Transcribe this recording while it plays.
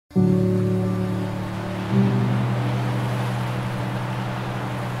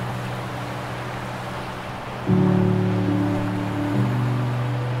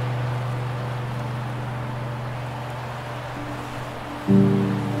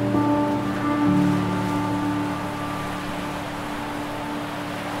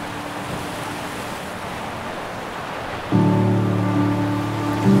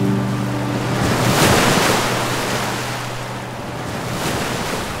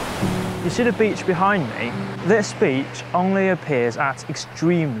You see the beach behind me? This beach only appears at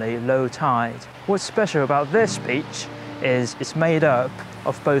extremely low tide. What's special about this beach is it's made up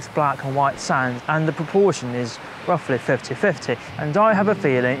of both black and white sand, and the proportion is roughly 50-50. And I have a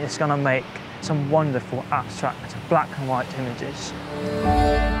feeling it's going to make some wonderful abstract black and white images.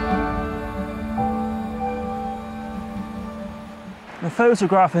 And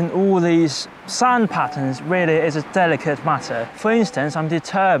photographing all these sand patterns really is a delicate matter. For instance, I'm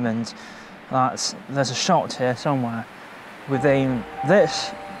determined that there's a shot here somewhere within this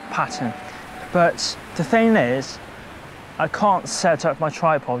pattern. But the thing is, I can't set up my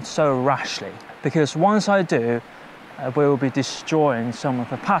tripod so rashly, because once I do, I will be destroying some of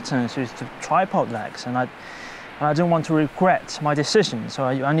the patterns with the tripod legs, and I don't want to regret my decision, so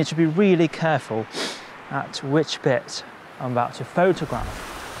I need to be really careful at which bit I'm about to photograph.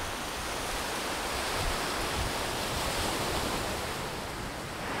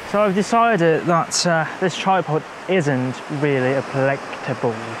 So I've decided that this tripod isn't really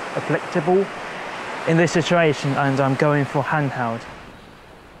applicable in this situation, and I'm going for handheld.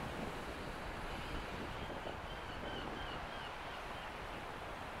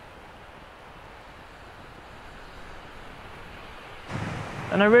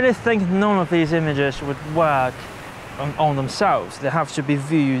 And I really think none of these images would work on themselves. They have to be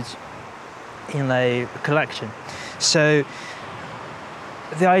viewed in a collection. So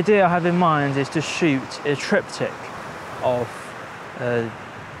the idea I have in mind is to shoot a triptych of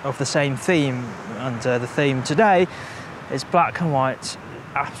the same theme, and the theme today is black and white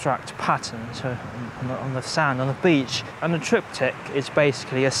abstract patterns on the sand, on the beach. And the triptych is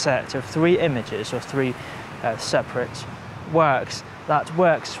basically a set of 3 images, or 3 separate works that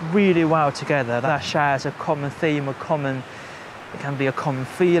works really well together, that shares a common theme, it can be a common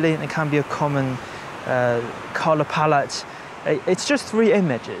feeling, it can be a common color palette. It's just 3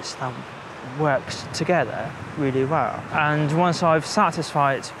 images that works together really well. And once I've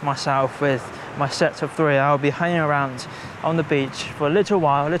satisfied myself with my set of 3, I'll be hanging around on the beach for a little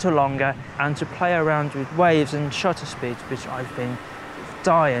while, a little longer, and to play around with waves and shutter speed, which I've been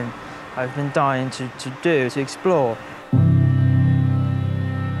dying to explore.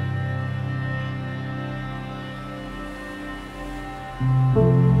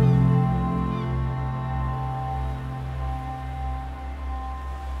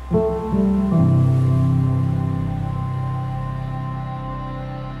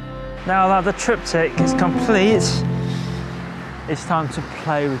 Now that the triptych is complete, it's time to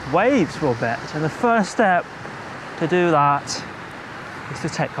play with waves for a bit. And the first step to do that is to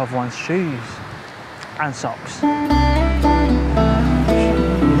take off one's shoes and socks.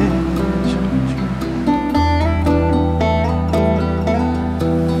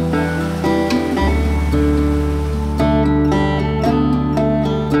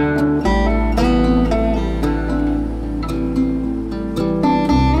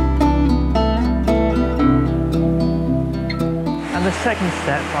 The second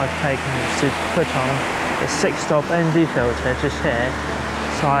step I've taken is to put on a 6-stop ND filter just here,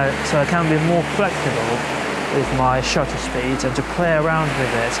 so I can be more flexible with my shutter speed and to play around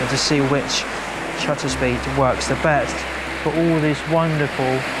with it and to see which shutter speed works the best for all these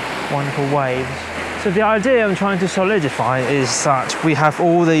wonderful waves. So the idea I'm trying to solidify is that we have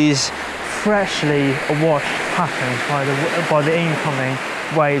all these freshly washed patterns by the incoming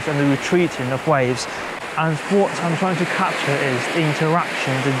waves and the retreating of waves. And what I'm trying to capture is the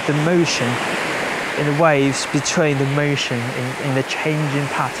interaction, the motion in the waves between the motion in the changing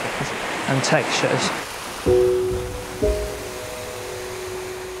patterns and textures.